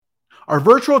Are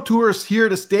virtual tours here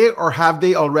to stay or have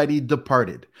they already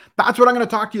departed? That's what I'm going to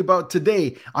talk to you about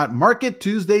today on Market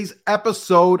Tuesdays,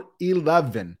 episode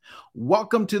 11.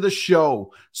 Welcome to the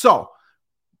show. So,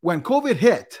 when COVID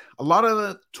hit, a lot of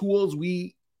the tools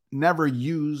we never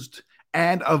used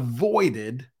and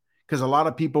avoided, because a lot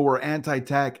of people were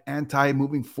anti-tech,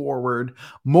 anti-moving forward.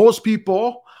 Most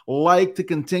people like to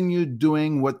continue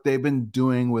doing what they've been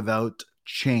doing without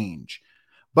change.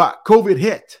 But COVID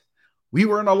hit. We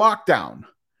were in a lockdown.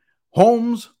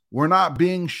 Homes were not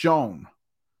being shown.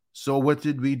 So what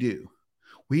did we do?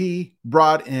 We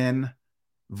brought in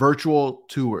virtual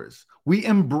tours. We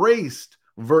embraced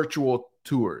virtual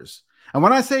tours. And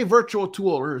when I say virtual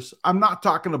tours, I'm not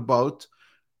talking about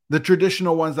the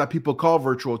traditional ones that people call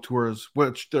virtual tours,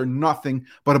 which they're nothing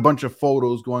but a bunch of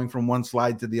photos going from one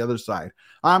slide to the other side.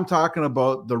 I'm talking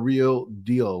about the real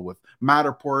deal with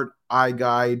Matterport,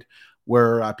 iGuide,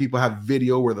 where people have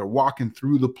video where they're walking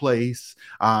through the place.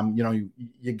 You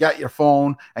get your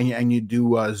phone and you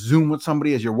do a Zoom with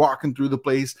somebody as you're walking through the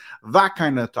place. That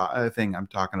kind of thing I'm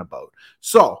talking about.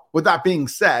 So with that being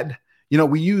said,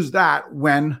 we use that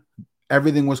when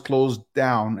everything was closed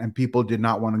down and people did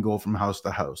not want to go from house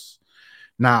to house.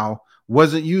 Now,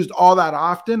 was it used all that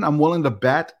often? I'm willing to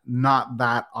bet not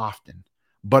that often,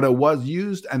 but it was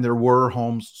used and there were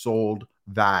homes sold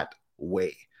that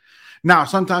way. Now,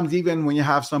 sometimes even when you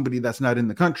have somebody that's not in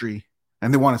the country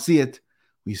and they want to see it,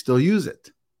 we still use it.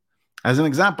 As an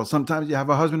example, sometimes you have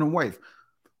a husband and wife.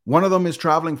 One of them is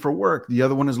traveling for work. The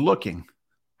other one is looking.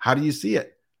 How do you see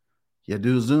it? You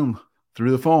do a Zoom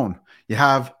through the phone. You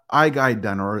have iGuide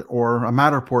done or a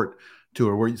Matterport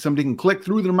tour where somebody can click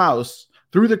through their mouse,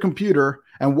 through their computer,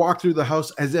 and walk through the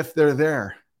house as if they're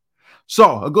there.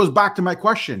 So it goes back to my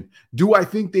question. Do I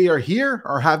think they are here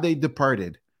or have they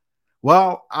departed?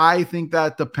 Well, I think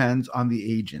that depends on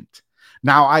the agent.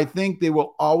 Now, I think they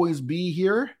will always be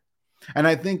here. And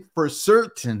I think for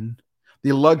certain,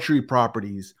 the luxury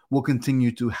properties will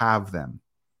continue to have them.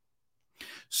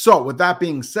 So with that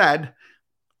being said,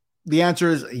 the answer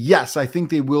is yes, I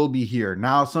think they will be here.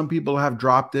 Now, some people have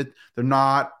dropped it. They're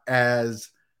not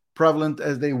as prevalent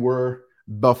as they were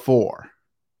before,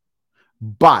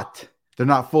 but they're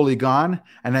not fully gone.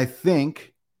 And I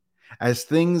think as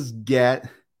things get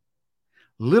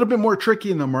a little bit more tricky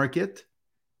in the market,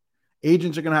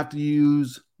 agents are going to have to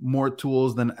use more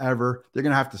tools than ever. They're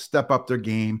going to have to step up their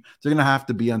game. They're going to have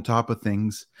to be on top of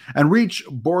things and reach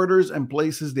borders and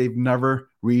places they've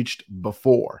never reached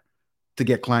before to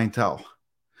get clientele.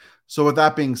 So with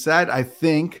that being said, I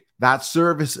think that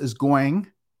service is going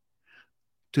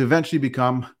to eventually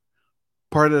become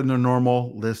part of the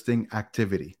normal listing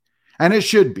activity. And it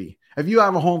should be. If you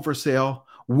have a home for sale,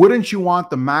 wouldn't you want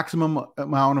the maximum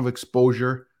amount of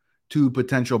exposure to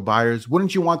potential buyers?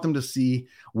 Wouldn't you want them to see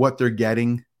what they're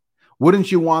getting?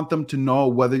 Wouldn't you want them to know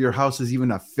whether your house is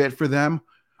even a fit for them?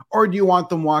 Or do you want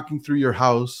them walking through your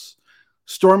house,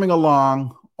 storming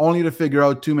along, only to figure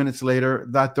out 2 minutes later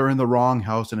that they're in the wrong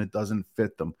house and it doesn't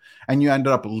fit them? And you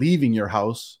ended up leaving your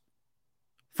house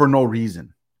for no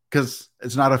reason because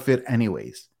it's not a fit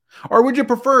anyways. Or would you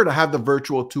prefer to have the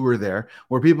virtual tour there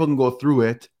where people can go through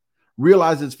it,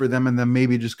 realize it's for them, and then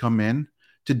maybe just come in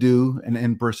to do an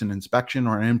in-person inspection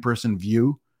or an in-person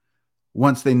view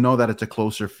once they know that it's a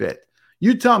closer fit?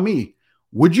 You tell me,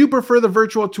 would you prefer the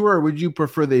virtual tour or would you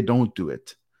prefer they don't do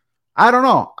it? I don't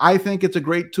know. I think it's a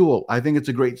great tool. I think it's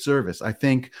a great service. I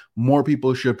think more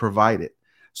people should provide it.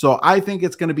 So I think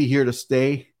it's going to be here to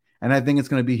stay, and I think it's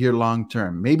going to be here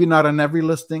long-term. Maybe not on every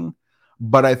listing,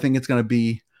 but I think it's going to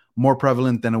be more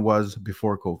prevalent than it was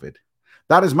before COVID.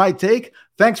 That is my take.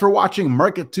 Thanks for watching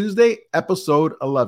Market Tuesday, episode 11.